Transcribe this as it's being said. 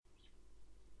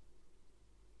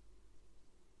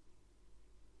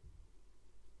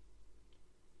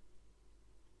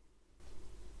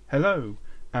Hello,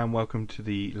 and welcome to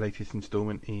the latest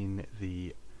instalment in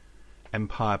the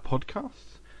Empire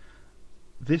podcast.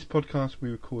 This podcast we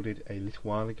recorded a little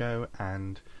while ago,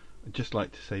 and I'd just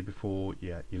like to say before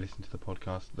you listen to the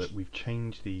podcast that we've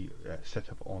changed the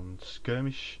setup on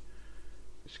skirmishes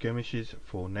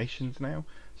for nations now.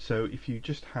 So if you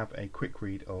just have a quick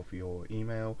read of your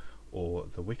email or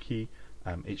the wiki,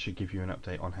 it should give you an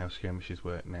update on how skirmishes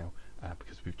work now,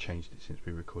 because we've changed it since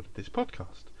we recorded this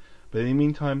podcast. But in the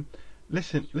meantime,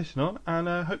 listen on,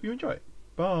 and hope you enjoy it.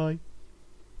 Bye.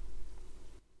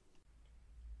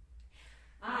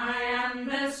 I am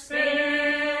the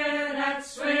spear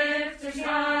that's swift to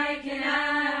strike in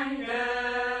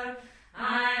anger.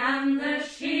 I am the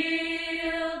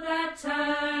shield that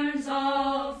turns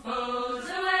all foes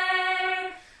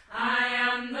away. I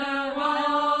am the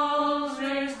walls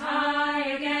raised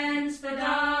high against the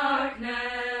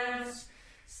darkness,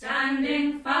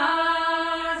 standing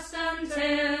fast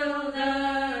until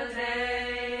the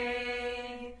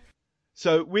day.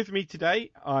 So with me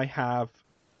today, I have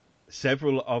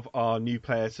several of our new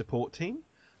player support team,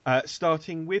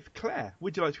 starting with Claire.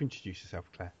 Would you like to introduce yourself,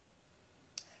 Claire?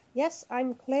 Yes,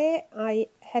 I'm Claire. I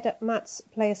head up Matt's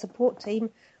player support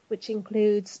team, which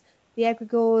includes the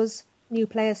egregores, new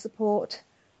player support,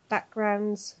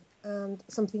 backgrounds, and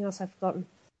something else I've forgotten.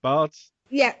 Bards?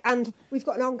 Yeah, and we've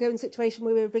got an ongoing situation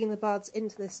where we're bringing the bards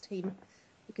into this team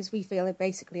because we feel they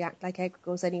basically act like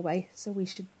egregores anyway, so we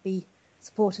should be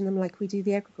supporting them like we do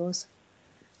the egregores.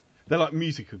 They're like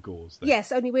musicagores, then?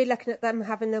 Yes, only we're looking at them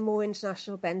having a more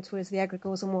international bent, whereas the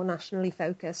egregores are more nationally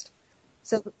focused.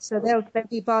 So they'll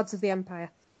be bards of the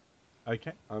Empire.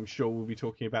 Okay, I'm sure we'll be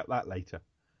talking about that later.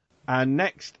 And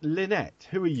next, Lynette.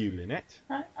 Who are you, Lynette?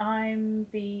 Hi, I'm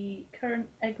the current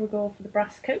egregore for the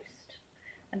Brass Coast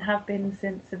and have been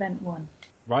since Event 1.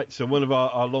 Right, so one of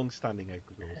our long-standing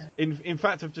egregores. In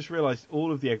fact, I've just realised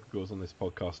all of the egregores on this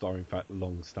podcast are in fact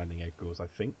long-standing egregores, I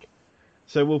think.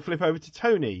 So we'll flip over to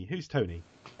Tony. Who's Tony?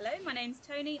 Hello, my name's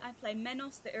Tony. I play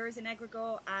Menos, the Urizen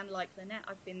Egregore, and like Lynette,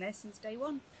 I've been there since day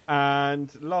one. And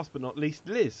last but not least,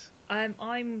 Liz. I'm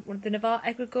one of the Navarre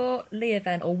Egregore,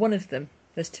 Leoven, or one of them.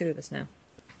 There's two of us now.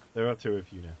 There are two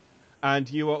of you now. And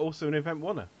you are also an event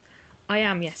oneer. I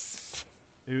am, yes.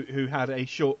 Who had a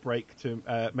short break to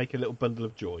make a little bundle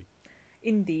of joy.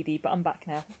 Indeedy, but I'm back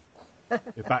now.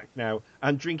 You're back now,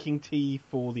 and drinking tea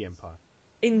for the Empire.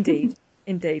 Indeed.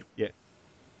 Indeed. Yeah.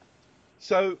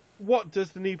 So, what does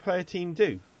the new player team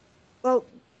do? Well,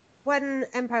 when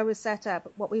Empire was set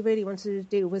up, what we really wanted to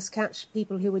do was catch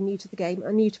people who were new to the game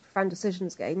and new to Profound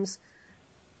Decisions games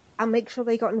and make sure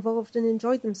they got involved and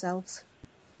enjoyed themselves.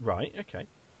 Right, okay.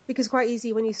 Because quite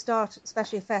easy when you start,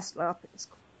 especially a fest lap,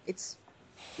 it's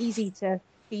easy to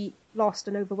be lost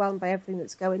and overwhelmed by everything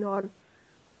that's going on.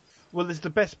 Well, there's the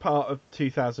best part of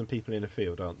 2,000 people in a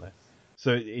field, aren't there?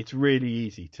 So it's really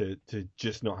easy to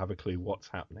just not have a clue what's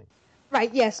happening.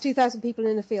 Right, yes, 2,000 people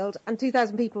in the field, and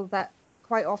 2,000 people that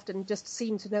quite often just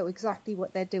seem to know exactly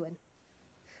what they're doing.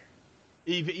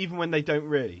 Even when they don't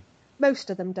really? Most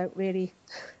of them don't really.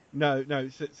 No.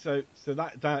 So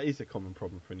that is a common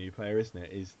problem for a new player, isn't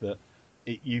it? Is that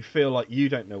you feel like you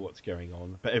don't know what's going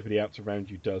on, but everybody else around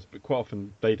you does. But quite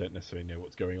often they don't necessarily know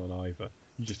what's going on either.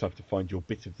 You just have to find your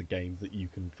bit of the game that you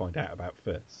can find out about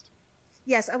first.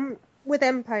 Yes, and with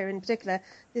Empire in particular,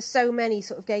 there's so many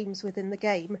sort of games within the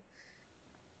game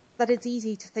that it's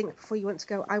easy to think before you want to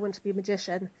go, I want to be a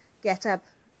magician, get up,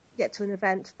 get to an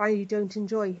event, find you don't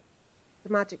enjoy the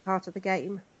magic part of the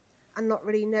game, and not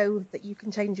really know that you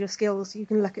can change your skills, you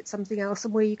can look at something else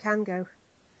and where you can go.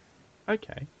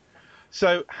 Okay.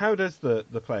 So how does the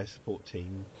player support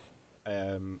team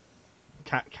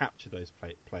capture those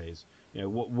players? You know,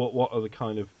 what are the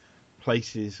kind of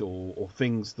places or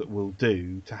things that we'll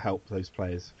do to help those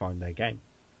players find their game?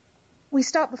 We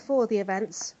start before the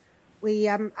events. We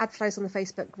advertise on the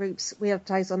Facebook groups. We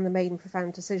advertise on the main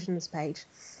Profound Decisions page.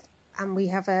 And we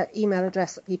have an email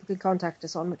address that people can contact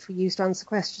us on, which we use to answer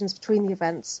questions between the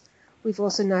events. We've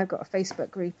also now got a Facebook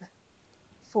group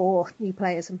for new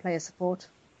players and player support,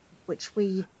 which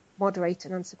we moderate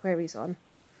and answer queries on.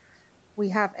 We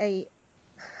have I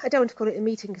don't want to call it a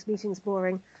meeting because meeting's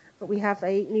boring, but we have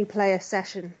a new player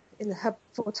session in the hub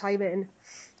before time in.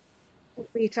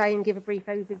 We try and give a brief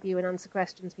overview and answer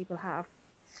questions people have.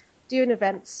 During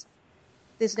events,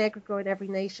 there's an egregore in every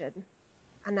nation,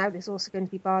 and now there's also going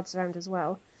to be bards around as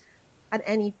well. And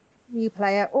any new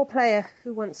player or player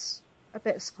who wants a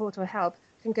bit of support or help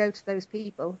can go to those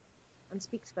people and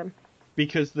speak to them.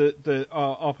 Because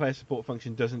our player support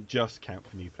function doesn't just count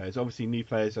for new players. Obviously, new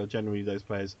players are generally those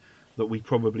players that we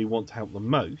probably want to help the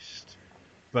most,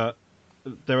 but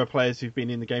there are players who've been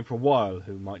in the game for a while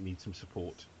who might need some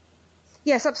support.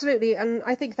 Yes, absolutely, and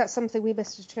I think that's something we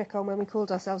missed a trick on when we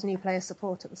called ourselves New Player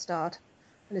Support at the start,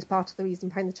 and is part of the reason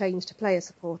behind the change to Player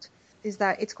Support, is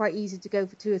that it's quite easy to go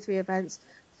for 2 or 3 events,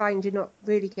 find you're not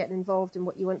really getting involved in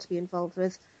what you want to be involved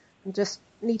with, and just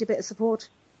need a bit of support.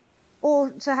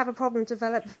 Or to have a problem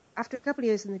develop after a couple of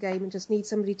years in the game and just need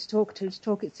somebody to talk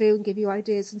it through and give you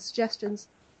ideas and suggestions.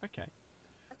 Okay.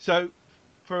 So,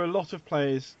 for a lot of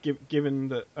players, given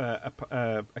that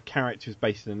a character is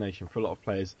based in a nation, for a lot of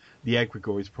players, the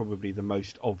egregore is probably the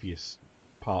most obvious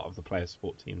part of the player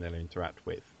support team they'll interact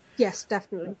with. Yes,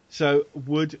 definitely. So,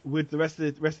 would the rest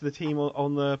of the team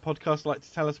on the podcast like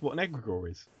to tell us what an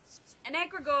egregore is? An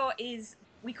egregore is,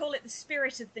 we call it the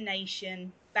spirit of the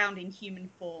nation, bound in human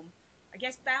form. I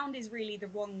guess bound is really the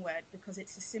wrong word because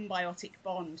it's a symbiotic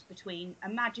bond between a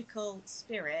magical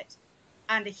spirit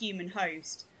and a human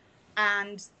host.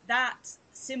 And that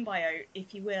symbiote,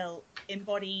 if you will,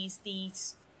 embodies the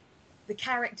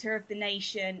character of the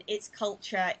nation, its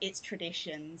culture, its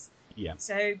traditions. Yeah.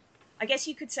 So I guess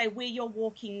you could say we're your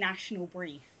walking national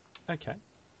brief. Okay.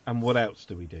 And what else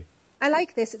do we do? I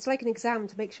like this. It's like an exam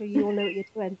to make sure you all know what you're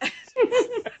doing.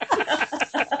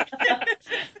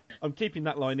 I'm keeping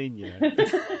that line in, you know.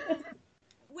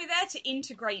 We're there to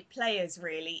integrate players,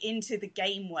 really, into the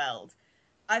game world.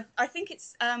 I think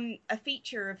it's a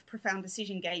feature of Profound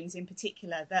Decision games in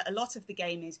particular that a lot of the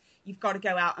game is you've got to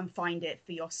go out and find it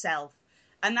for yourself.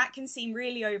 And that can seem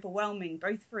really overwhelming,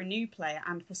 both for a new player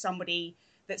and for somebody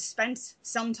that's spent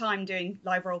some time doing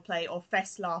live roleplay or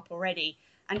Fest LARP already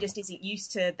and just isn't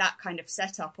used to that kind of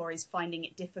setup or is finding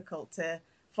it difficult to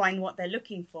find what they're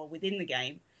looking for within the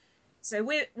game. So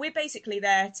we're basically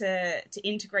there to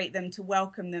integrate them, to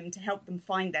welcome them, to help them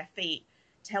find their feet,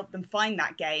 to help them find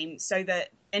that game, so that,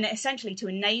 and essentially to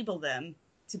enable them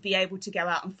to be able to go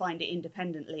out and find it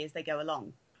independently as they go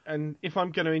along. And if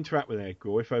I'm going to interact with an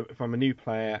egregore, if I'm a new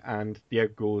player and the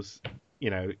egregore's, you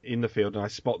know, in the field and I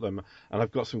spot them and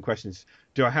I've got some questions,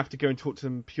 do I have to go and talk to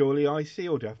them purely IC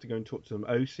or do I have to go and talk to them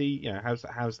OC? You know,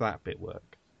 how's that bit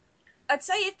work? I'd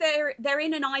say if they're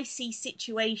in an IC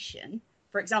situation,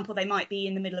 for example, they might be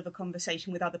in the middle of a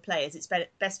conversation with other players, it's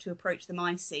best to approach them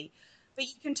IC. But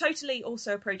you can totally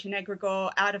also approach an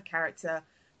egregore out of character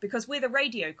because we're the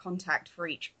radio contact for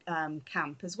each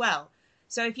camp as well.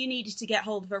 So if you needed to get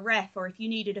hold of a ref or if you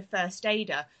needed a first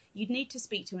aider, you'd need to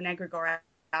speak to an egregore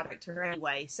out of character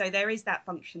anyway. So there is that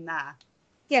function there.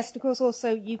 Yes, of course,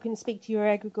 also you can speak to your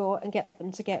egregore and get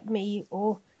them to get me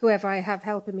or whoever I have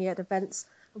helping me at events.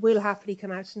 We'll happily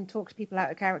come out and talk to people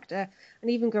out of character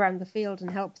and even go around the field and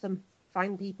help them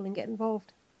find people and get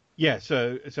involved. Yeah,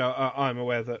 so I'm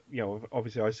aware that, you know,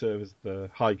 obviously I serve as the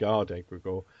High Guard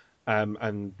egregore,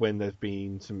 and when there's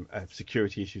been some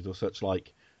security issues or such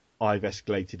like, I've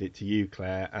escalated it to you,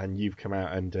 Claire, and you've come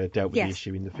out and dealt with the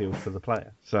issue in the field for the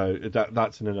player. So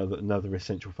that's another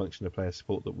essential function of player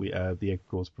support that we the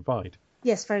egregores provide.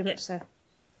 Yes, very much so.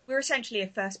 We're essentially a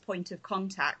first point of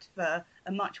contact for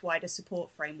a much wider support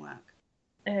framework.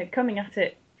 Coming at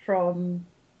it from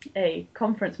a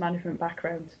conference management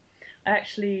background, I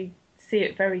actually see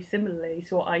it very similarly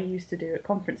to what I used to do at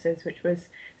conferences, which was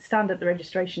stand at the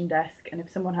registration desk, and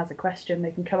if someone has a question,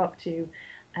 they can come up to you,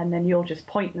 and then you'll just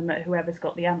point them at whoever's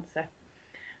got the answer.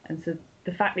 And so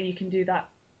the fact that you can do that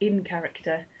in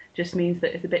character just means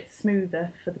that it's a bit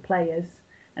smoother for the players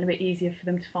and a bit easier for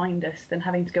them to find us than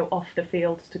having to go off the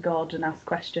field to God and ask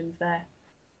questions there.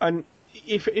 And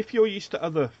if you're used to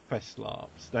other Fest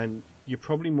LARPs, then you're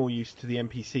probably more used to the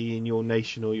NPC in your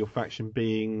nation or your faction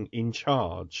being in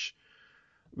charge.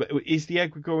 Is the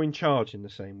egregore in charge in the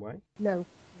same way? No.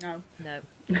 No.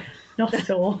 Not at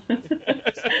all.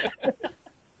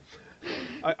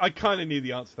 I kind of knew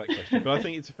the answer to that question, but I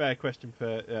think it's a fair question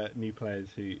for new players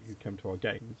who come to our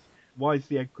games. Why is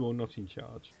the egregore not in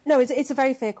charge? No, it's a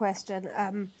very fair question.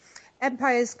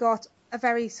 Empire's got a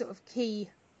very sort of key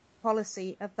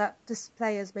policy of that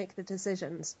players make the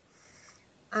decisions.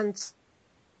 And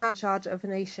in charge of a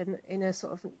nation in a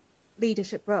sort of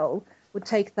leadership role would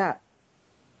take that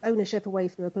ownership away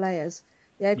from the players.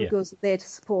 The egregores are there to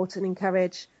support and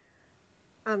encourage.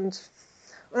 And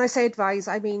when I say advise,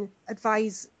 I mean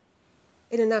advise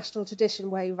in a national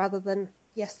tradition way rather than,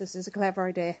 yes, this is a clever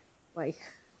idea way.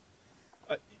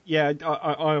 Yeah,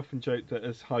 I often joke that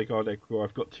as High Guard egregore,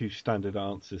 I've got 2 standard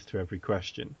answers to every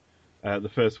question. The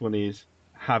first one is,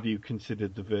 have you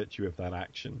considered the virtue of that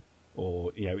action?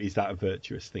 Or, you know, is that a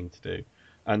virtuous thing to do?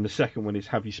 And the second one is,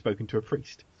 have you spoken to a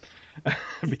priest?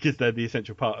 Because they're the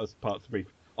essential parts of the brief.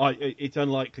 It's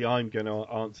unlikely I'm going to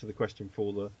answer the question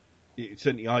for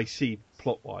certainly I see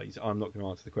plot-wise, I'm not going to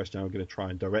answer the question. I'm going to try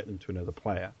and direct them to another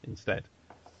player instead.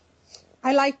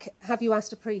 I like have you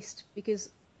asked a priest because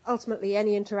ultimately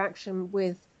any interaction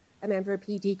with a member of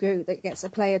PD group that gets a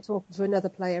player talking to another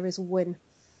player is a win,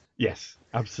 Yes,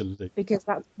 absolutely. because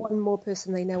that's one more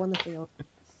person they know on the field.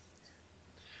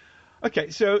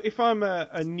 Okay, so if I'm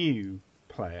a new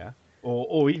player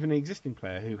or even an existing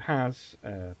player who has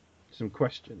some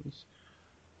questions,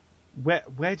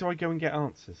 where do I go and get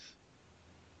answers?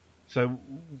 So,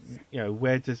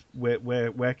 where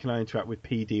can I interact with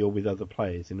PD or with other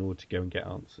players in order to go and get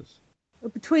answers?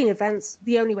 Between events,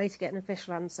 the only way to get an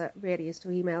official answer really is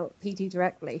to email PD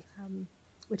directly,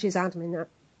 which is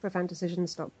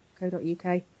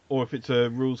admin@profounddecisions.co.uk. Or if it's a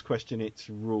rules question, it's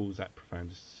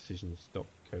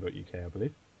rules@profounddecisions.co.uk, I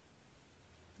believe.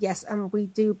 Yes, and we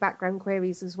do background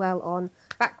queries as well on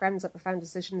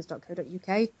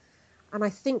backgrounds@profounddecisions.co.uk. And I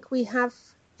think we have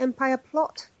Empire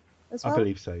Plot as well. I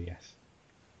believe so, yes.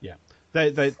 Yeah.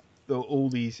 All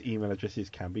these email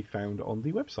addresses can be found on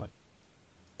the website.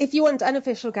 If you want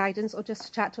unofficial guidance or just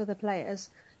to chat to other players,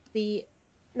 the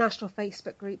national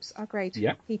Facebook groups are great.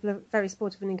 Yeah. People are very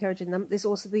supportive and encouraging them. There's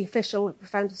also the official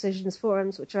Profound Decisions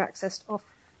forums, which are accessed off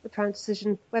the Profound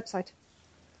Decision website.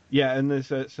 Yeah, and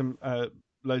there's some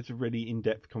loads of really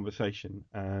in-depth conversation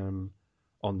on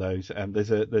those.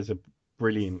 There's a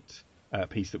brilliant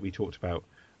piece that we talked about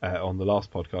on the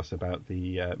last podcast about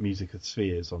the music of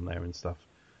spheres on there and stuff.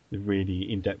 The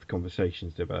really in-depth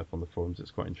conversations develop on the forums.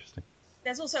 It's quite interesting.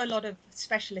 There's also a lot of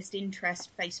specialist interest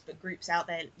Facebook groups out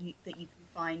there that you can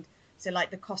find. So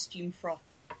like the Costume Froth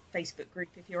Facebook group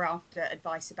if you're after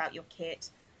advice about your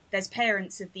kit. There's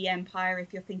Parents of the Empire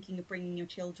if you're thinking of bringing your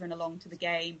children along to the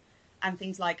game. And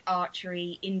things like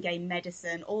archery, in-game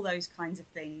medicine, all those kinds of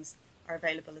things are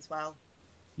available as well.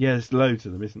 Yeah, there's loads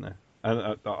of them, isn't there?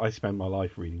 And I spend my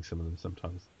life reading some of them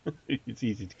sometimes. It's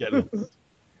easy to get lost.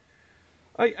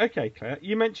 Okay, Claire,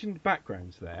 you mentioned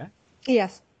backgrounds there.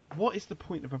 Yes. What is the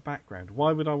point of a background?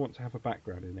 Why would I want to have a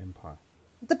background in Empire?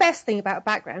 The best thing about a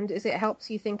background is it helps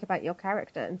you think about your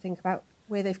character and think about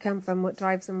where they've come from, what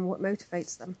drives them, what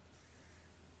motivates them.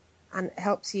 And it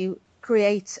helps you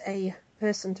create a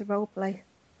person to roleplay.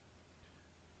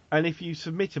 And if you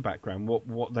submit a background,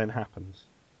 what then happens?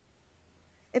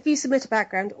 If you submit a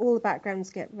background, all the backgrounds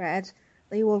get read.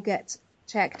 They all get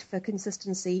checked for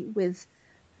consistency with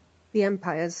the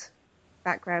Empire's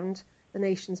background, the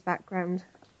nation's background,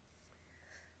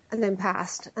 and then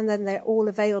passed. And then they're all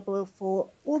available for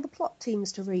all the plot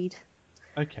teams to read.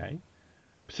 Okay.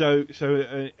 So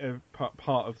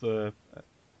part of the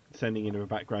sending in of a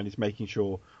background is making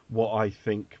sure what I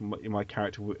think my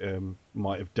character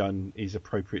might have done is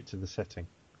appropriate to the setting.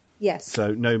 Yes.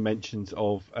 So no mentions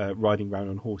of riding around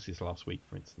on horses last week,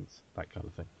 for instance, that kind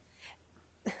of thing.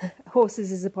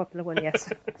 Horses is a popular one, yes.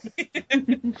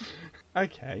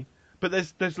 Okay, but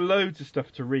there's loads of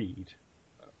stuff to read.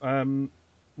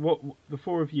 What the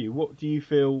four of you, what do you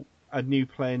feel a new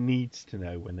player needs to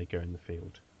know when they go in the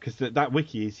field? Because that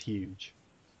wiki is huge.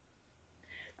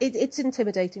 It's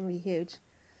intimidatingly huge.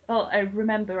 Well, I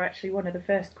remember actually one of the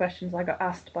first questions I got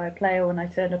asked by a player when I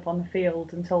turned up on the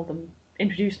field and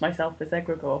introduced myself as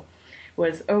Egregore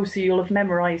was, "Oh, so you'll have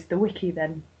memorised the wiki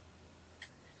then?"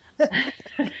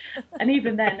 And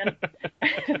even then,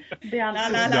 the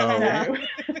answer was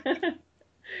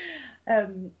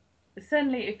no.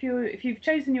 Certainly, if you've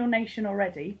chosen your nation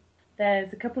already,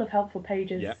 there's a couple of helpful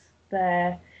pages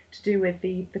there to do with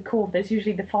the core. There's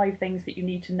usually the 5 things that you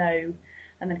need to know,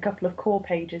 and then a couple of core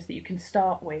pages that you can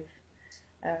start with.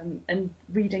 And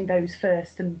reading those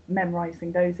first and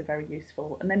memorising those are very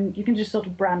useful. And then you can just sort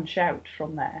of branch out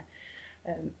from there.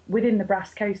 Within the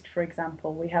Brass Coast, for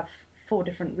example, we have 4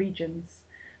 different regions.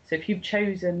 So if you've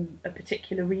chosen a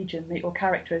particular region that your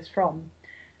character is from,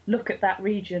 look at that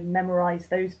region, memorise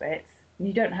those bits. And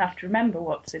you don't have to remember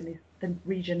what's in the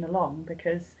region along,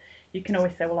 because you can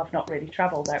always say, well, I've not really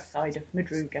travelled outside of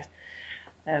Madruga.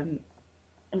 And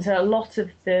so a lot of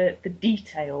the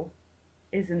detail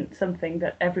isn't something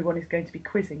that everyone is going to be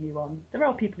quizzing you on. There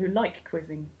are people who like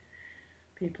quizzing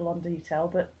people on detail,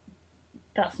 but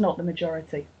that's not the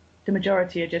majority. The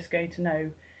majority are just going to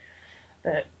know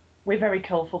that we're very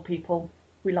colourful people,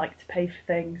 we like to pay for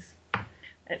things,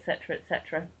 etc.,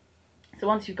 etc. So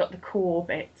once you've got the core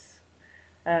bits,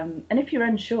 and if you're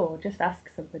unsure, just ask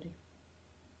somebody.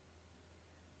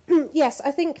 Yes,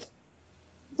 I think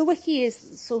the wiki is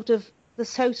sort of the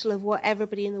total of what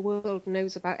everybody in the world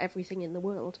knows about everything in the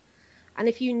world. And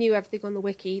if you knew everything on the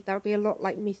wiki, that would be a lot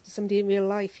like meeting somebody in real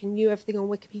life who knew everything on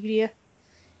Wikipedia.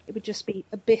 It would just be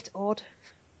a bit odd.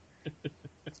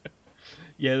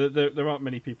 Yeah, there aren't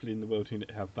many people in the world who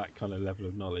have that kind of level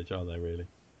of knowledge, are there, really?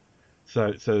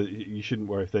 So you shouldn't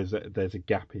worry if there's a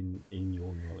gap in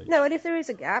your knowledge. No, and if there is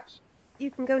a gap,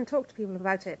 you can go and talk to people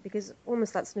about it, because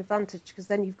almost that's an advantage, because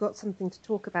then you've got something to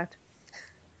talk about.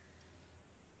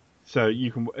 So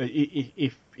you can,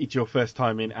 if it's your first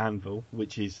time in Anvil,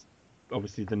 which is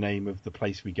obviously the name of the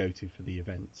place we go to for the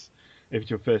events, if it's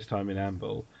your first time in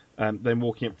Anvil, then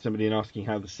walking up to somebody and asking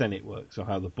how the Senate works or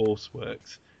how the Bourse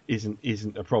works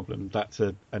isn't a problem. That's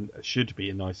should be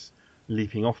a nice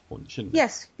leaping off point, shouldn't it?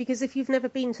 Yes, because if you've never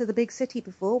been to the big city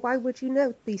before, why would you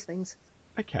know these things?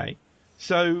 Okay,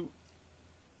 so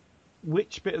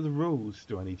which bit of the rules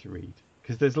do I need to read?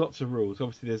 Because there's lots of rules.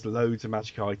 Obviously, there's loads of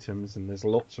magic items and there's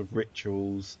lots of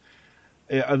rituals.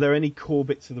 Are there any core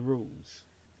bits of the rules?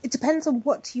 It depends on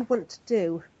what you want to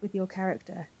do with your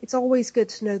character. It's always good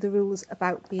to know the rules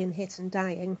about being hit and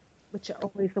dying, which are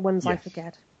always the ones I Yes.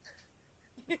 forget.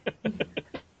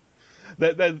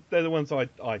 They're the ones I'd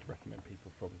recommend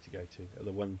people probably to go to.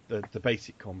 Are the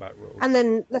basic combat rules. And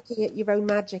then looking at your own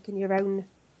magic and your own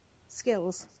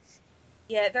skills.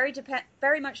 Yeah, it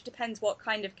very much depends what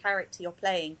kind of character you're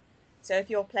playing. So if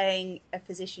you're playing a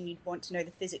physician, you'd want to know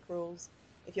the physic rules.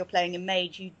 If you're playing a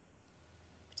mage,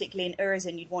 particularly in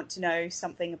Urizen, you'd want to know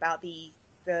something about the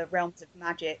realms of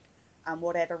magic and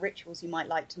whatever rituals you might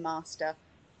like to master,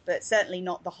 but certainly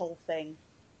not the whole thing.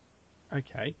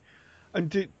 Okay.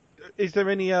 And is there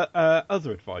any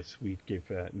other advice we'd give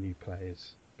new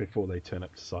players before they turn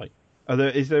up to site?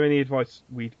 Is there any advice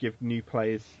we'd give new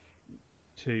players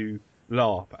to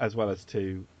LARP as well as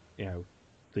to,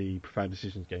 the Profound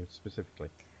Decisions games specifically?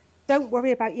 Don't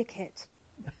worry about your kit.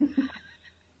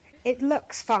 It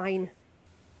looks fine.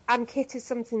 And kit is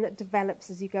something that develops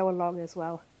as you go along as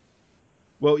well.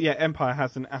 Well, yeah, Empire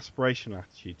has an aspirational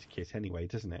attitude to kit anyway,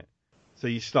 doesn't it? So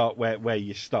you start where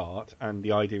you start, and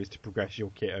the idea is to progress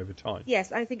your kit over time.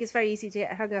 Yes, I think it's very easy to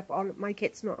get hung up on my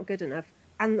kit's not good enough.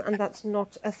 And that's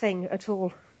not a thing at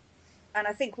all. And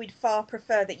I think we'd far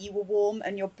prefer that you were warm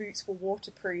and your boots were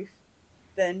waterproof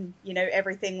than,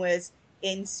 everything was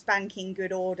in spanking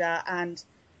good order and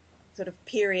sort of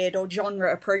period or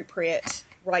genre appropriate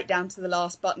right down to the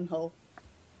last buttonhole.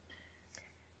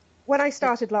 When I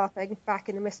started laughing back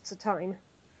in the mists of time,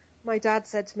 my dad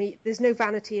said to me, "There's no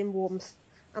vanity in warmth,"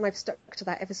 and I've stuck to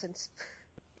that ever since.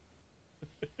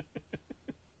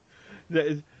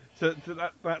 That's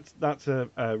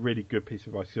a really good piece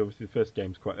of advice. Obviously, the first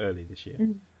game's quite early this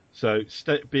year, so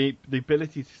the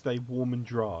ability to stay warm and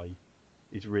dry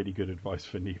is really good advice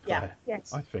for new player.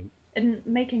 Yes. I think. And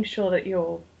making sure that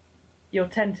your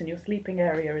tent and your sleeping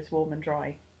area is warm and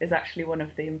dry is actually one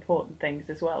of the important things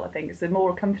as well. I think the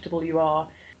more comfortable you are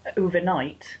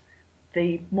overnight,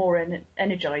 the more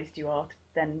energized you are to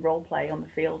then roleplay on the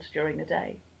field during the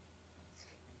day.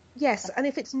 Yes, and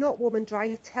if it's not warm and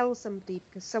dry, tell somebody,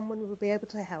 because someone will be able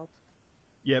to help.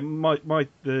 Yeah,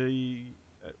 the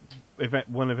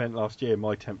event last year,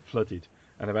 my tent flooded,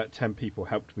 and about 10 people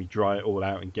helped me dry it all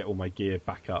out and get all my gear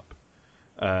back up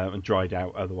and dried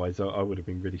out. Otherwise, I would have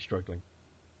been really struggling.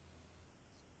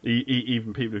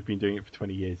 Even people who've been doing it for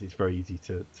 20 years, it's very easy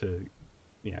to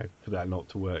for that not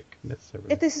to work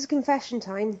necessarily. If this is confession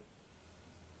time,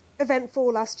 event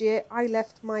 4 last year, I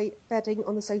left my bedding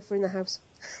on the sofa in the house.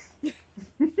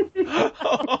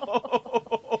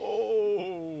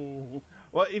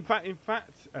 Well, in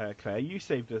fact, Claire, you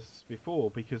saved us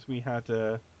before because we had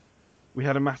a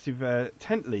massive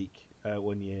tent leak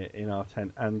one year in our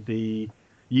tent, and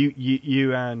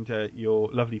you and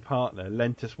your lovely partner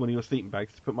lent us one of your sleeping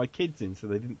bags to put my kids in so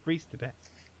they didn't freeze to death.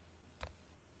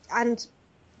 And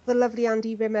the lovely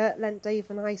Andy Rimmer lent Dave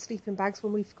and I sleeping bags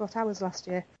when we forgot ours last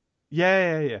year.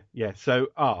 Yeah. So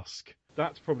ask.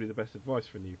 That's probably the best advice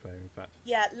for a new player, in fact.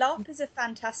 Yeah, LARP is a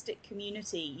fantastic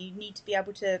community. You need to be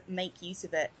able to make use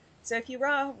of it. So if you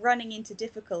are running into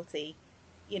difficulty,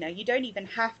 you don't even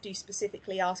have to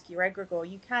specifically ask your egregore.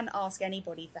 You can ask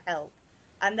anybody for help.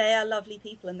 And they are lovely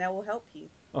people and they will help you.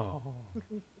 Oh.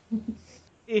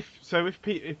 If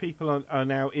people are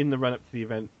now in the run-up to the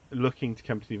event, looking to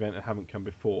come to the event and haven't come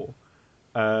before,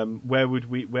 where would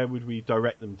we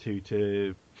direct them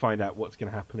to find out what's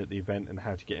going to happen at the event and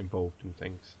how to get involved in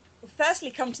things? Well, firstly,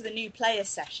 come to the new player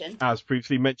session, As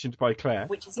previously mentioned by Claire.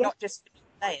 which is not just for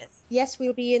players. Yes,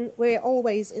 we're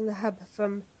always in the hub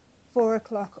from 4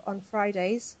 o'clock on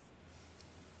Fridays.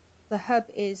 The hub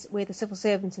is where the civil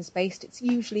servants is based. It's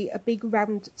usually a big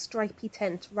round stripy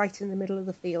tent right in the middle of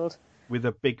the field. With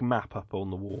a big map up on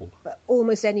the wall. But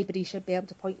almost anybody should be able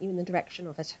to point you in the direction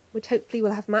of it, which hopefully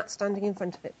will have Matt standing in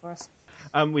front of it for us.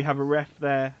 We have a ref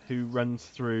there who runs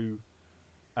through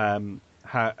any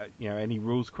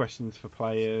rules questions for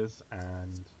players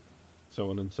and so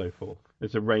on and so forth.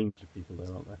 There's a range of people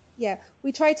there, aren't there? Yeah,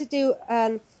 we try to do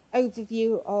an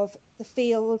overview of the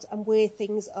field and where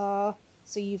things are,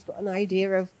 so you've got an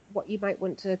idea of what you might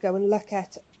want to go and look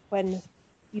at when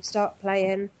you start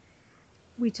playing.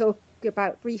 We talk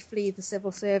about briefly the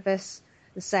civil service,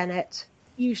 the Senate,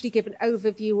 usually give an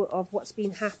overview of what's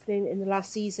been happening in the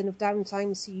last season of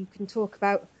Downtime, so you can talk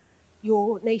about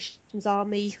your nation's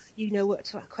army, you know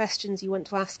what questions you want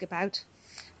to ask about.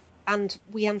 And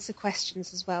we answer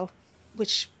questions as well,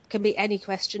 which can be any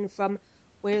question from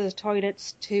where are the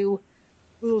toilets to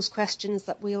rules questions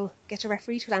that we'll get a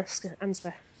referee to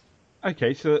answer.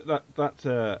 Okay, so that's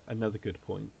another good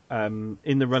point.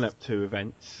 In the run-up to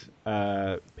events,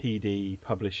 PD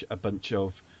publish a bunch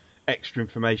of extra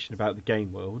information about the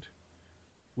game world.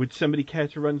 Would somebody care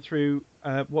to run through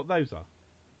what those are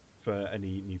for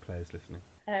any new players listening?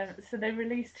 So they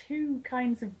released two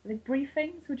kinds of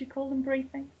briefings. Would you call them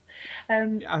briefings?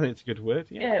 I think it's a good word.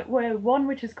 Yeah. Where one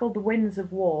which is called the Winds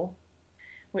of War,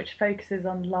 which focuses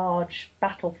on large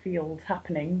battlefield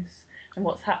happenings and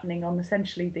what's happening on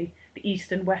essentially the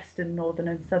eastern, western, northern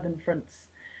and southern fronts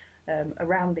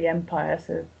around the Empire,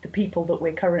 so the people that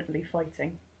we're currently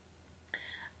fighting.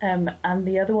 And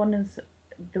the other one is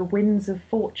the Winds of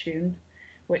Fortune,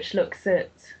 which looks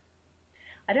at,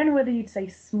 I don't know whether you'd say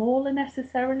smaller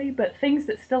necessarily, but things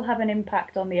that still have an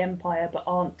impact on the Empire but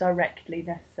aren't directly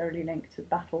necessarily linked to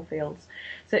battlefields.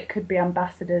 So it could be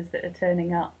ambassadors that are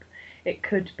turning up. It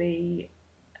could be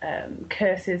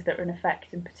curses that are in effect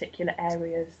in particular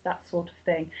areas, that sort of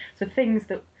thing. So things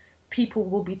that people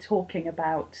will be talking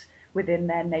about within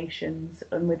their nations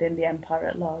and within the Empire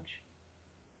at large.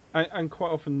 And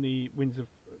quite often the Winds of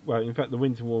War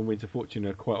and Winds of Fortune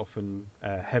are quite often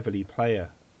heavily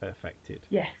player affected.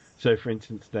 Yes. So, for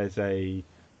instance, there's a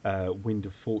Wind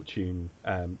of Fortune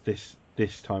this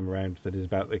time around that is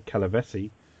about the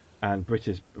Calavesi and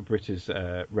Brita's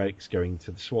relics going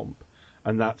to the swamp,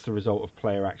 and that's the result of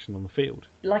player action on the field.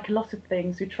 Like a lot of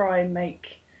things, we try and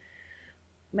make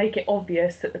it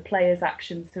obvious that the players'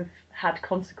 actions have had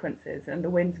consequences, and the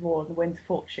Winds of War and the Winds of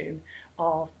Fortune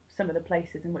are some of the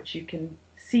places in which you can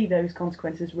see those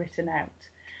consequences written out.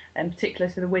 And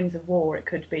particularly to the Winds of War, it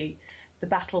could be the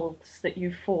battles that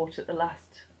you fought at the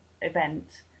last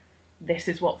event. This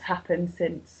is what's happened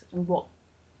since, and what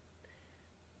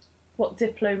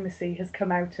diplomacy has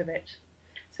come out of it.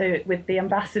 So with the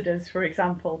ambassadors, for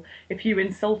example, if you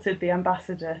insulted the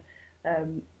ambassador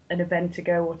an event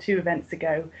ago or 2 events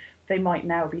ago, they might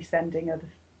now be sending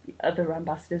other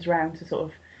ambassadors round to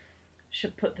sort of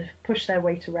push their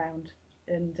weight around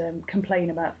and complain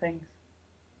about things.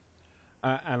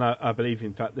 And I believe,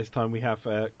 in fact, this time we have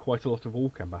quite a lot of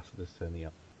orc ambassadors turning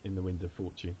up in the Winds of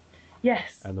Fortune.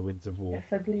 Yes. And the Winds of War. Yes,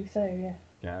 I believe so, yeah.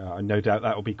 Yeah, no doubt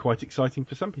that will be quite exciting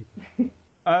for some people.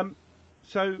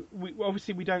 So,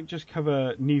 obviously we don't just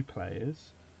cover new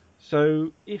players.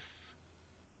 So, if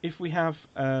we have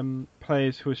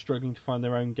players who are struggling to find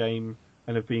their own game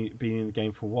and have been in the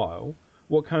game for a while,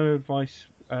 what kind of advice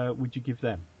would you give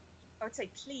them? I would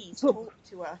say, please talk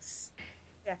to us.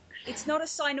 Yeah, it's not a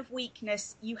sign of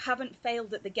weakness. You haven't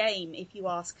failed at the game if you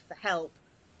ask for help,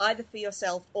 either for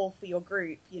yourself or for your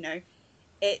group. You know,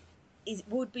 it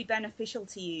would be beneficial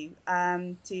to you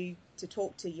to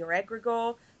talk to your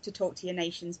egregore, to talk to your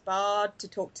nation's bard, to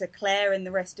talk to Claire and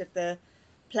the rest of the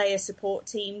player support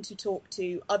team, to talk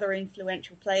to other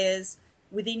influential players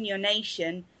within your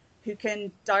nation who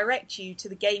can direct you to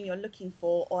the game you're looking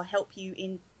for or help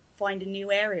you find a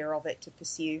new area of it to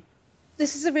pursue.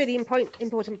 This is a really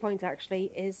important point, actually,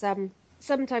 is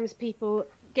sometimes people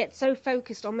get so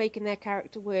focused on making their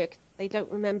character work, they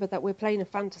don't remember that we're playing a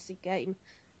fantasy game,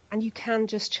 and you can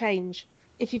just change.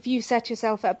 If you set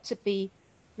yourself up to be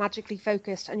magically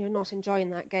focused and you're not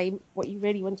enjoying that game, what you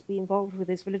really want to be involved with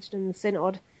is religion and the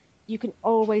synod, you can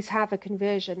always have a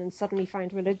conversion and suddenly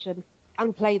find religion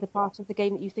and play the part of the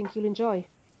game that you think you'll enjoy.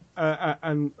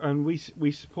 And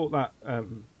we support that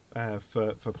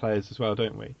for players as well,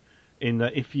 don't we? In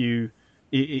that if you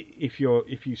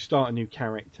start a new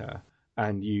character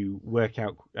and you work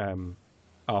out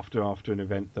after an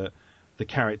event that the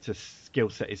character's skill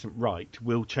set isn't right,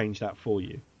 we'll change that for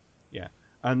you. Yeah,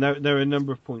 and there are a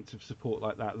number of points of support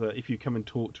like that if you come and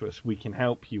talk to us, we can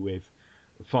help you with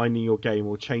finding your game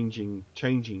or changing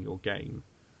your game,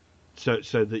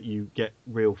 so that you get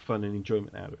real fun and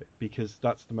enjoyment out of it, because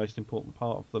that's the most important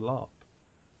part of the LARP.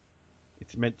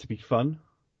 It's meant to be fun.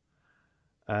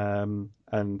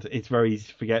 And it's very easy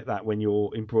to forget that when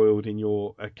you're embroiled in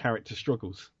your character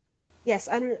struggles. Yes,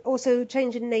 and also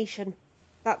changing nation,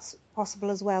 that's possible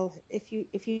as well. If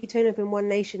you turn up in one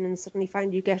nation and suddenly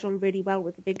find you get on really well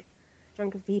with a big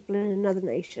chunk of people in another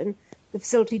nation, the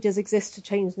facility does exist to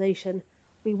change nation.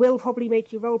 We will probably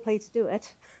make you roleplay to do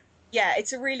it. Yeah,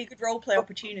 it's a really good roleplay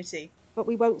opportunity. but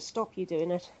we won't stop you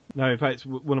doing it. No, in fact,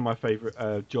 one of my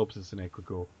favourite jobs as an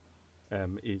egregore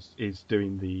is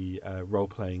doing the role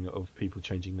playing of people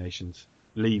changing nations,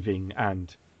 leaving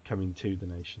and coming to the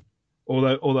nation.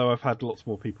 Although I've had lots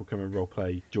more people come and role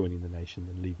play joining the nation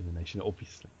than leaving the nation,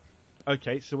 obviously.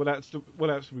 Okay, so what else do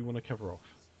we want to cover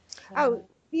off? Oh,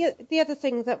 the other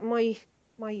thing that my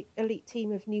elite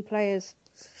team of new players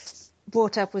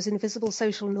brought up was invisible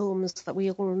social norms that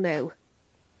we all know.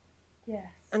 Yes.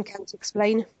 And can't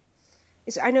explain.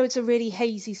 I know it's a really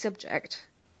hazy subject.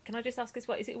 Can I just ask as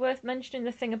well, is it worth mentioning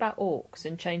the thing about orcs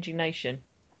and changing nation?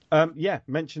 Yeah,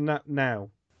 mention that now.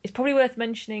 It's probably worth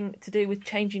mentioning to do with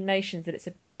changing nations that it's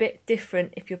a bit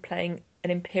different if you're playing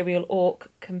an Imperial Orc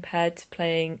compared to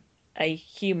playing a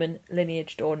human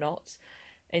lineaged or not,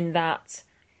 in that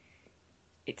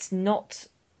it's not.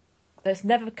 There's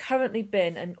never currently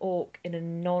been an orc in a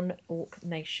non-orc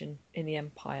nation in the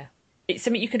Empire. It's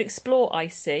something you can explore, I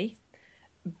see,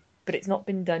 but it's not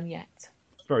been done yet.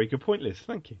 Very good point, Liz.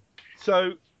 Thank you.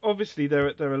 So obviously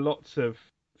there are lots of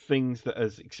things that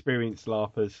as experienced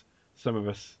LARPers, some of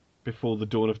us before the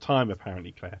dawn of time,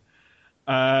 apparently, Claire,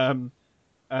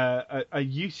 are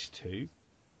used to.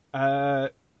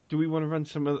 Do we want to run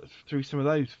through some of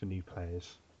those for new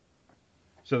players?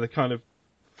 So the kind of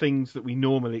things that we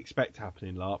normally expect to happen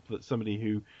in LARP that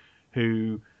somebody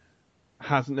who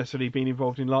hasn't necessarily been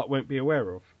involved in LARP won't be aware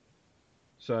of.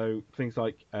 So things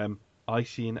like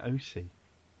IC and OC,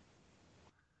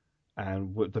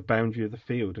 and what the boundary of the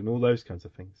field, and all those kinds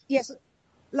of things. Yes,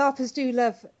 LARPers do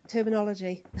love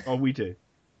terminology. Oh, we do.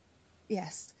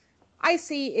 Yes.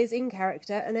 IC is in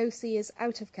character and OC is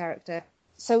out of character.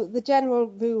 So the general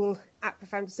rule at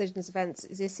Profound Decisions events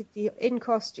is if you're in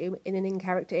costume in an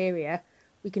in-character area,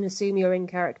 we can assume you're in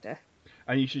character.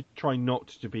 And you should try not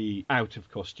to be out of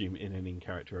costume in an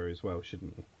in-character area as well,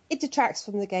 shouldn't you? It detracts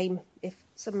from the game if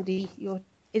you're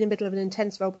in the middle of an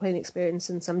intense role-playing experience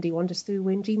and somebody wanders through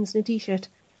wearing jeans and a t-shirt.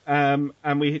 And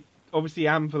we obviously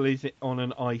Anvil is on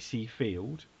an IC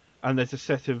field, and there's a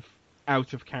set of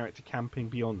out-of-character camping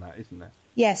beyond that, isn't there?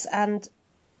 Yes, and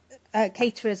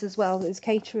caterers as well. There's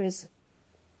caterers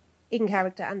in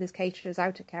character and there's caterers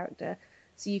out of character.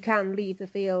 So you can leave the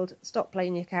field, stop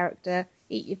playing your character,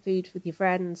 eat your food with your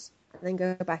friends, and then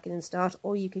go back in and start,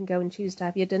 or you can go and choose to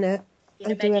have your dinner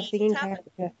and do everything in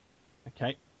character.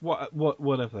 Okay.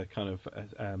 What other kind of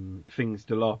things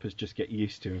do LARPers just get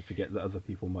used to and forget that other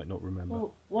people might not remember?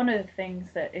 Well, one of the things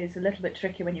that is a little bit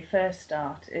tricky when you first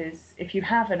start is if you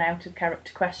have an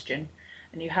out-of-character question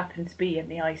and you happen to be in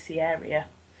the IC area,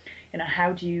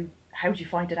 how do you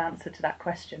find an answer to that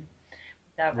question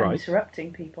without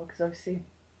interrupting people? Because obviously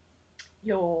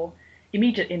your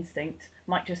immediate instinct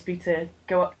might just be to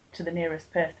go up to the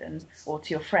nearest person or to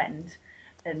your friend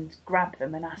and grab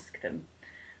them and ask them.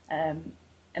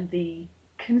 And the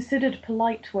considered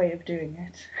polite way of doing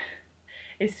it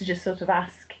is to just sort of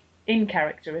ask in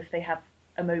character if they have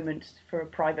a moment for a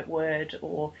private word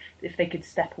or if they could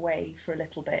step away for a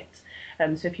little bit.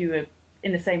 So if you were,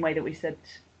 in the same way that we said,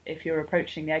 if you're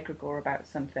approaching the egregore about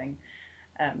something,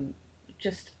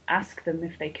 just ask them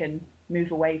if they can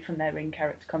move away from their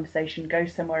in-character conversation, go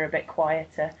somewhere a bit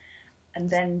quieter, and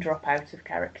then drop out of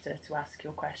character to ask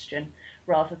your question,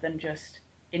 rather than just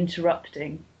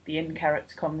interrupting the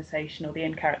in-character conversation or the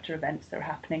in-character events that are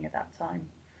happening at that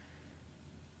time.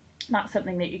 That's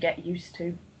something that you get used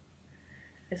to,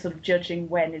 is sort of judging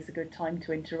when is a good time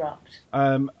to interrupt.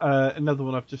 Another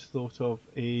one I've just thought of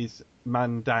is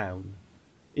man down.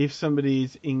 If somebody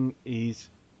is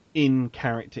in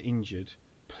character injured,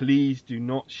 please do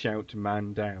not shout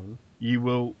man down. You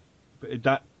will.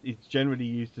 That is generally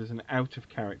used as an out of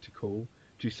character call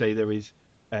to say there is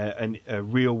a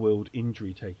real world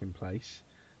injury taking place.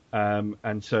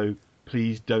 And so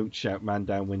please don't shout man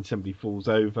down when somebody falls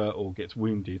over or gets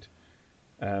wounded.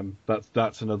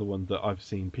 That's another one that I've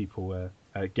seen people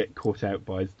get caught out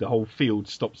by. The whole field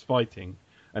stops fighting,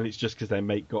 and it's just because their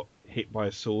mate got hit by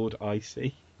a sword. I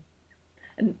see.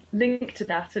 And linked to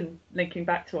that, and linking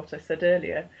back to what I said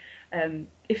earlier,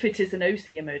 if it is an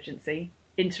OC emergency,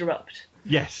 interrupt.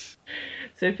 Yes.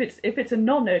 So if it's a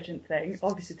non-urgent thing,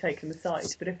 obviously take them aside.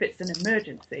 But if it's an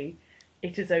emergency,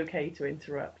 it is okay to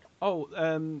interrupt. Oh,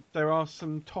 there are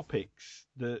some topics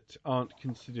that aren't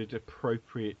considered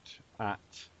appropriate at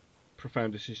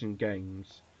Profound Decision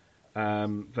games. They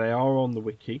are on the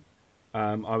wiki.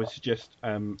 I would suggest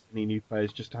any new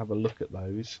players just to have a look at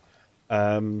those,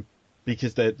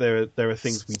 because there are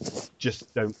things we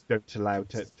just don't allow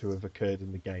to have occurred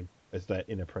in the game, as they're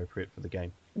inappropriate for the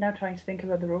game. Now trying to think of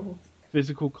other rules.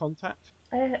 Physical contact.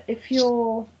 If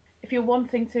you're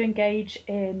wanting to engage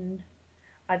in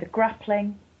either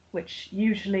grappling which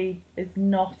usually is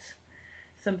not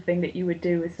something that you would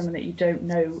do with someone that you don't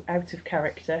know out of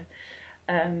character.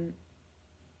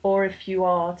 Or if you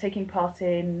are taking part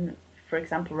in, for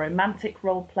example, romantic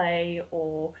role play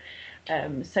or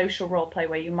social role play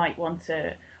where you might want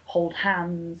to hold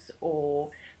hands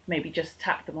or maybe just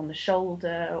tap them on the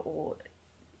shoulder or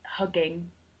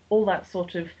hugging, all that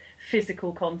sort of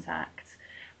physical contact,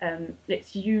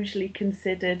 it's usually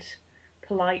considered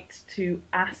polite to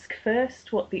ask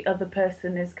first what the other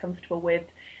person is comfortable with.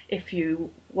 If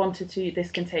you wanted to,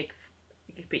 this can take,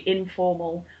 it could be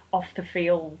informal, off the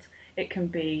field, it can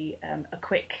be a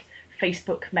quick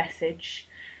Facebook message.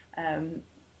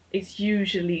 It's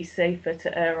usually safer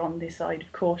to err on the side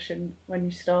of caution when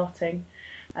you're starting,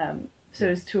 so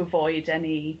as to avoid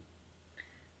any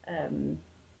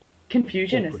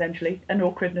confusion, essentially, and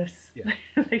awkwardness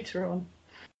later on.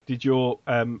 Did your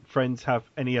friends have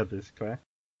any others, Claire?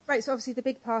 Right, so obviously the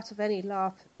big part of any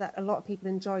LARP that a lot of people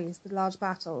enjoy is the large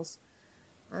battles.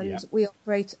 And we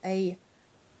operate a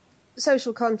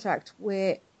social contract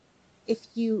where if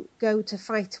you go to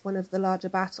fight one of the larger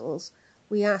battles,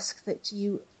 we ask that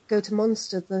you go to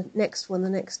Monster the next one the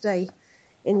next day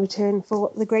in return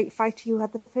for the great fight you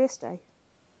had the first day.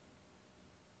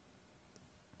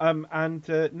 And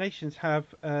nations have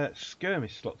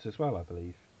skirmish slots as well, I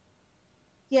believe.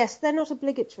 Yes, they're not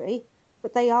obligatory,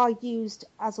 but they are used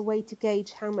as a way to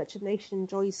gauge how much a nation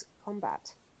enjoys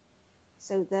combat.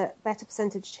 So the better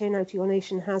percentage turnout your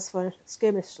nation has for a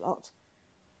skirmish slot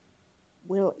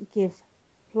will give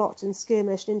plot and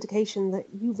skirmish an indication that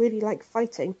you really like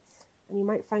fighting, and you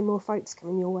might find more fights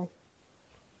coming your way.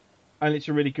 And it's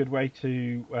a really good way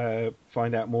to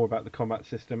find out more about the combat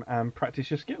system and practice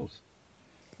your skills.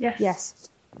 Yes.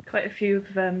 Quite a few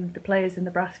of the players in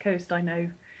the Brass Coast I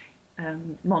know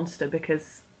Monster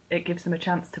because it gives them a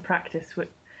chance to practice with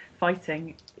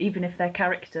fighting, even if their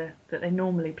character that they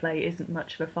normally play isn't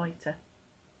much of a fighter.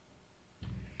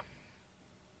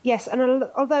 Yes, and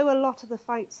although a lot of the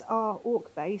fights are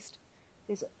orc-based,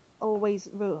 there's always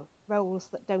roles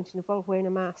that don't involve wearing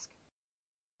a mask.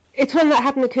 It's one that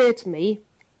hadn't occurred to me,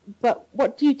 but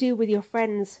what do you do with your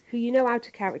friends who you know out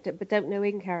of character but don't know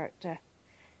in character?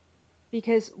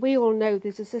 Because we all know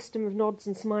there's a system of nods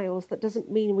and smiles that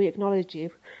doesn't mean we acknowledge you.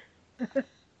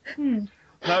 No,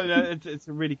 it's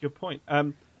a really good point.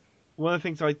 One of the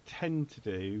things I tend to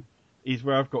do is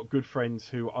where I've got good friends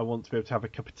who I want to be able to have a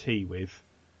cup of tea with,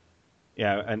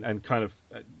 and kind of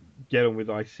get on with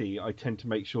IC, I tend to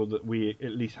make sure that we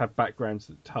at least have backgrounds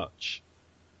that touch.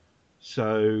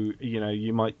 So,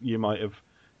 you might have,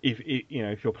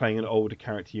 if you're playing an older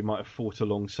character, you might have fought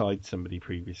alongside somebody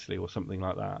previously or something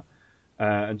like that.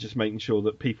 And just making sure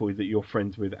that people that you're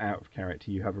friends with out of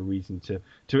character, you have a reason to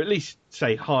at least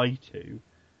say hi to.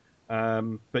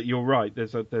 But you're right.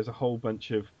 There's a whole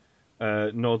bunch of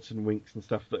nods and winks and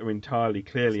stuff that are entirely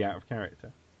clearly out of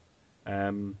character.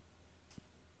 That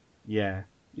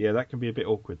can be a bit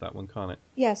awkward. That one, can't it?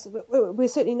 Yes, we're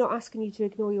certainly not asking you to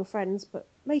ignore your friends, but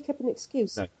make up an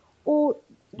excuse. No. Or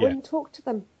talk to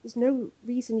them. There's no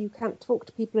reason you can't talk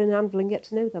to people in Anvil and get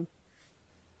to know them.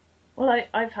 Well,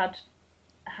 I've had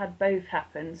both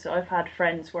happen. So I've had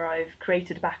friends where I've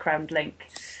created a background link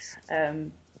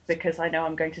because I know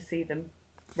I'm going to see them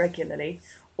regularly,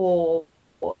 or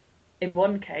in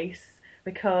one case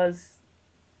because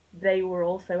they were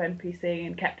also NPCing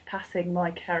and kept passing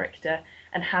my character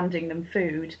and handing them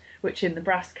food, which in the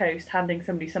Brass Coast, handing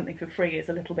somebody something for free is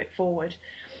a little bit forward.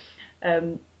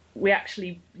 We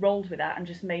actually rolled with that and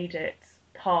just made it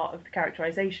part of the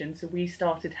characterization. So we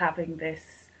started having this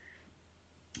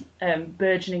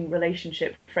burgeoning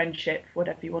relationship, friendship,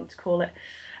 whatever you want to call it,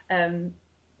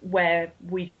 where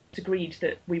we agreed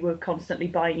that we were constantly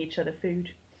buying each other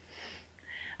food.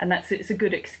 And it's a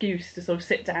good excuse to sort of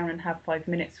sit down and have 5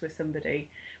 minutes with somebody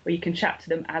where you can chat to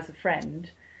them as a friend,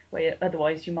 where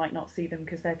otherwise you might not see them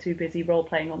because they're too busy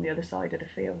role-playing on the other side of the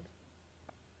field.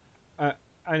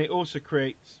 And it also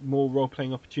creates more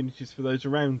role-playing opportunities for those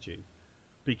around you,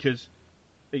 because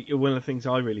one of the things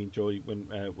I really enjoy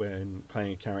when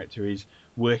playing a character is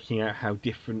working out how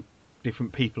different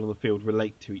people on the field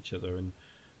relate to each other, and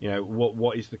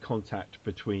what is the contact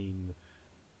between,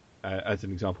 as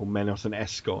an example, Menos and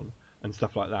Escon and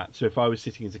stuff like that. So if I was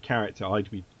sitting as a character, I'd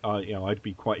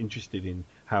be quite interested in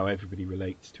how everybody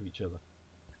relates to each other.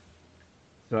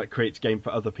 So that creates game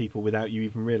for other people without you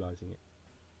even realising it.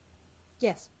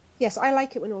 Yes, I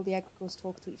like it when all the Egricors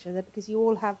talk to each other because you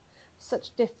all have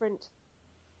such different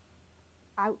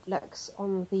outlooks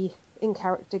on the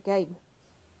in-character game.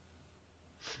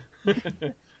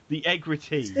 The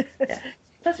egrity. Yeah.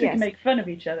 Plus we can make fun of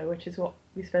each other, which is what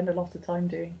we spend a lot of time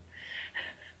doing.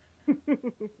 And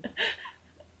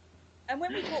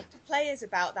when we talk to players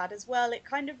about that as well, it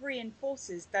kind of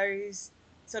reinforces those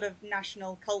sort of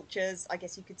national cultures, I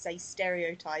guess you could say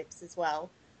stereotypes as well,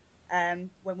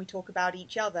 when we talk about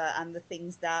each other and the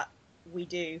things that we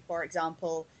do. For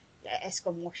example,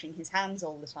 Escon washing his hands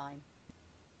all the time.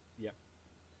 Yeah.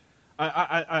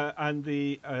 And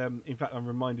in fact, I'm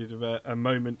reminded of a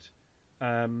moment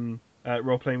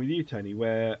role playing with you, Tony,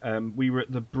 where we were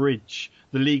at the bridge.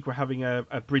 The league were having a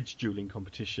bridge dueling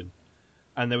competition,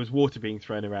 and there was water being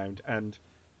thrown around. And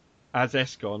as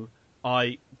Escon,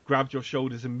 I grabbed your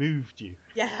shoulders and moved you.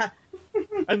 Yeah.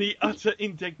 And the utter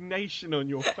indignation on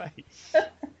your face.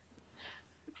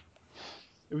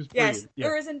 It was brilliant. Yes,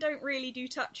 Urizen don't really do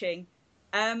touching.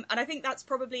 And I think that's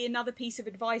probably another piece of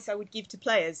advice I would give to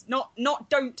players. Not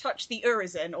don't touch the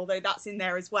Urizen, although that's in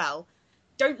there as well.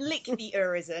 Don't lick the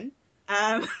Urizen.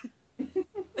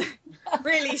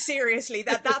 Really, seriously,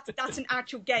 that's an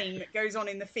actual game that goes on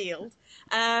in the field.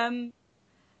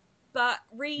 But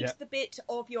read the bit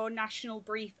of your national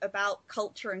brief about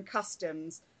culture and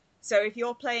customs. So if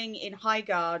you're playing in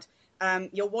Highguard,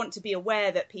 you'll want to be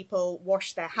aware that people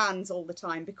wash their hands all the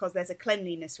time because there's a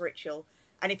cleanliness ritual.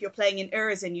 And if you're playing in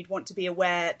Urizen, you'd want to be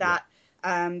aware that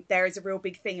there is a real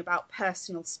big thing about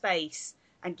personal space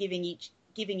and giving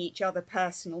each other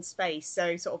personal space.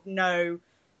 So sort of no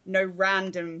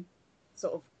random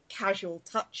sort of casual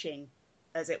touching,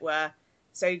 as it were.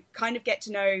 So kind of get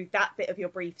to know that bit of your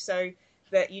brief so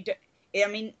that you do. I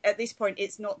mean, at this point,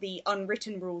 it's not the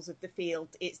unwritten rules of the field.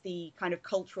 It's the kind of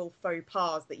cultural faux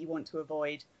pas that you want to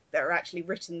avoid that are actually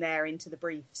written there into the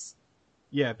briefs.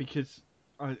 Yeah, because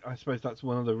I suppose that's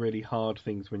one of the really hard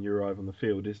things when you arrive on the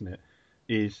field, isn't it?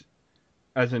 Is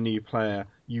as a new player,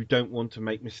 you don't want to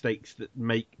make mistakes that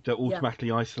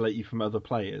automatically isolate you from other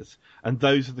players, and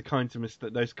those are the kinds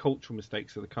of those cultural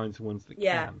mistakes are the kinds of ones that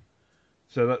can.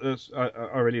 So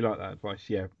I really like that advice.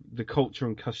 Yeah, the culture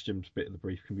and customs bit of the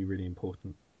brief can be really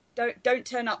important. Don't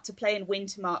turn up to play in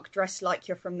Wintermark dressed like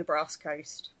you're from the Brass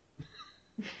Coast.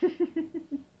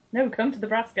 No, come to the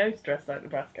Brass Coast dressed like the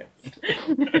Brass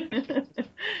Coast.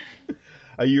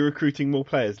 Are you recruiting more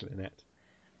players, Lynette?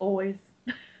 Always.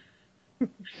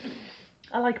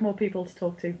 I like more people to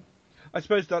talk to. I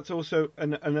suppose that's also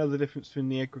another difference between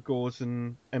the egregores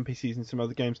and NPCs and some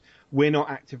other games. We're not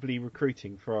actively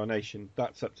recruiting for our nation.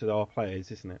 That's up to our players,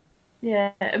 isn't it?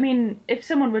 Yeah, I mean, if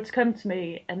someone were to come to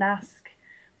me and ask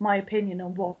my opinion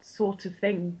on what sort of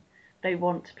thing they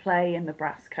want to play in the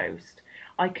Brass Coast,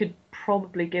 I could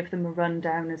probably give them a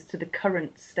rundown as to the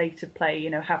current state of play. You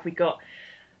know, have we got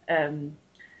a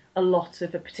lot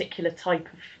of a particular type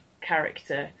of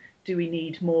character? Do we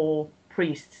need more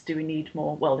priests? Do we need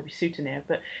more? Well, there'd be Soutenir,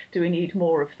 but do we need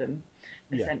more of them,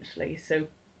 essentially? So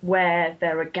where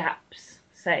there are gaps,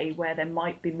 say, where there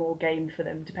might be more game for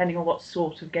them, depending on what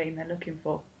sort of game they're looking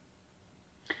for.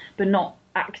 But not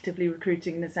actively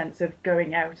recruiting in the sense of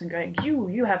going out and going,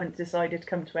 you haven't decided to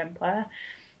come to Empire,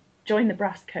 join the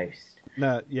Brass Coast.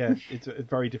 No, yeah, it's a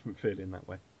very different feel in that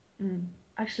way.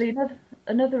 Actually,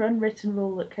 another unwritten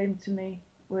rule that came to me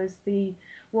was the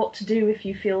what to do if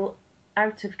you feel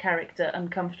out of character,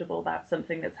 uncomfortable about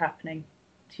something that's happening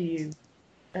to you.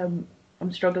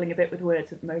 I'm struggling a bit with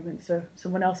words at the moment, so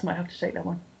someone else might have to take that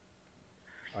one.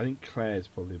 I think Claire's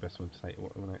probably the best one to take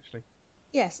one, actually.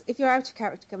 Yes, if you're out of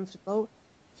character comfortable,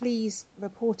 please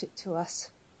report it to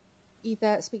us.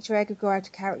 Either speak to your egregore out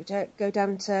of character, go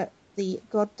down to the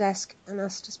God desk and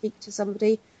ask to speak to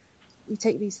somebody. We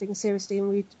take these things seriously and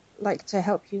we'd like to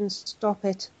help you and stop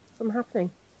it from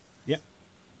happening. Yeah.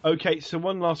 Okay, so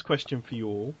one last question for you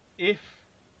all. If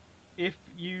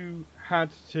you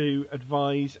had to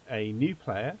advise a new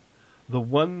player the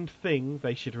one thing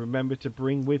they should remember to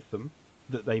bring with them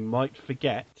that they might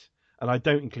forget, and I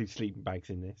don't include sleeping bags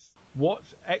in this, what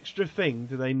extra thing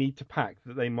do they need to pack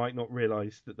that they might not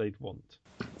realise that they'd want?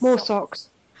 More socks.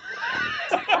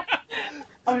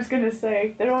 I was going to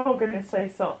say, they're all going to say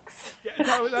socks.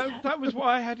 Yeah, that was what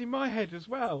I had in my head as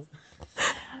well.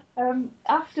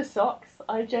 After socks,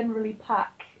 I generally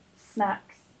pack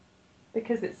snacks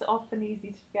because it's often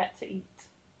easy to forget to eat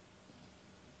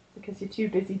because you're too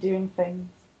busy doing things.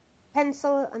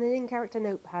 Pencil and an in-character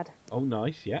notepad. Oh,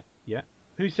 nice. Yeah.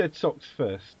 Who said socks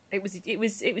first? It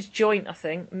was joint, I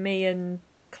think. Me and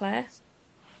Claire.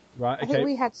 Right. Okay. I think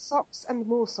we had socks and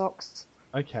more socks.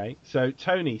 Okay. So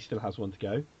Tony still has one to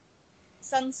go.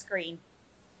 Sunscreen.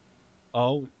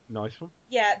 Oh, nice one.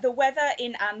 Yeah, the weather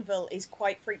in Anvil is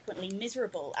quite frequently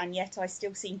miserable, and yet I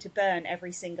still seem to burn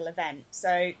every single event.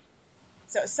 So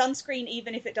sunscreen,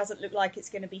 even if it doesn't look like it's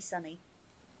going to be sunny.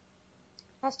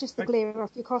 That's just the glare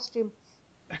off your costume.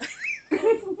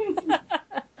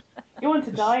 You want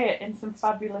to dye it in some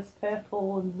fabulous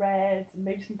purple and red and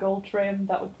maybe some gold trim,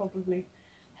 that would probably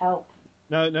help.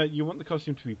 No, you want the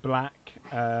costume to be black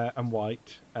and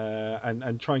white,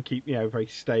 and try and keep very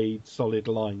staid, solid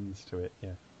lines to it.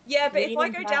 Yeah. Yeah, but if Green I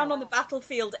and go black. down on the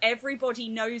battlefield, everybody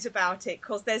knows about it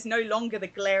because there's no longer the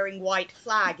glaring white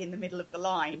flag in the middle of the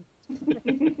line.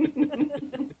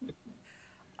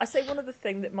 I say one other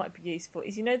thing that might be useful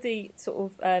is the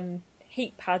sort of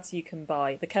heat pads you can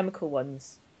buy, the chemical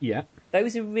ones. Yeah.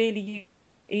 Those are really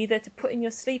either to put in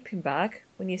your sleeping bag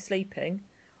when you're sleeping,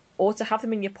 or to have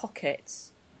them in your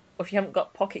pockets. Or if you haven't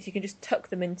got pockets, you can just tuck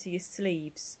them into your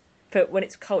sleeves for when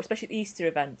it's cold, especially at the Easter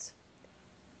event.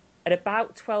 At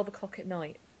about 12 o'clock at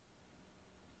night.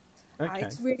 Okay.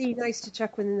 It's really nice to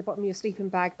chuck one in the bottom of your sleeping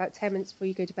bag about 10 minutes before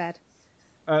you go to bed.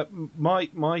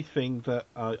 My thing that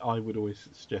I would always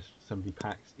suggest somebody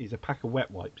packs is a pack of wet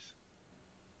wipes.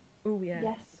 Oh yeah,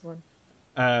 Yes. good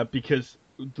one. Because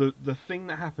the thing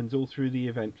that happens all through the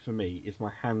event for me is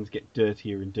my hands get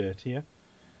dirtier and dirtier.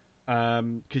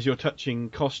 Because you're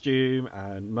touching costume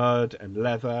and mud and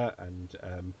leather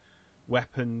and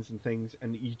weapons and things,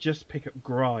 and you just pick up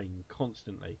grime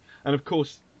constantly. And of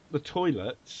course, the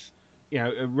toilets,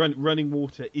 running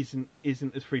water isn't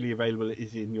as freely available as it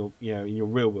is in your in your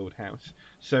real world house.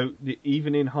 So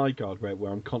even in Highguard,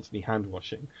 where I'm constantly hand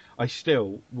washing, I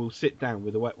still will sit down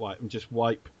with a wet wipe and just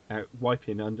wipe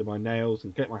in under my nails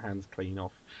and get my hands clean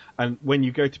off. And when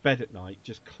you go to bed at night,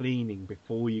 just cleaning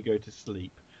before you go to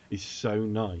sleep is so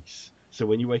nice. So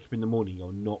when you wake up in the morning,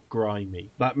 you're not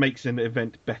grimy. That makes an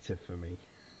event better for me.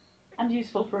 And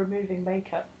useful for removing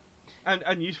makeup.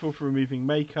 And useful for removing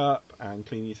makeup and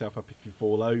cleaning yourself up if you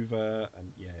fall over.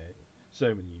 And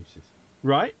so many uses.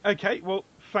 Right, okay, well,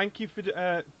 thank you for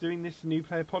doing this New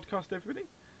Player podcast, everybody.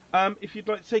 If you'd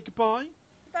like to say goodbye.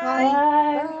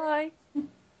 Bye.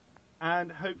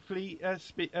 And hopefully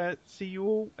see you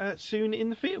all soon in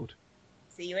the field.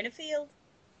 See you in a field.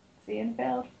 See you in the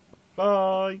field.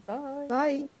 Bye. Bye.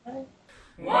 Bye.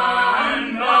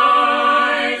 One more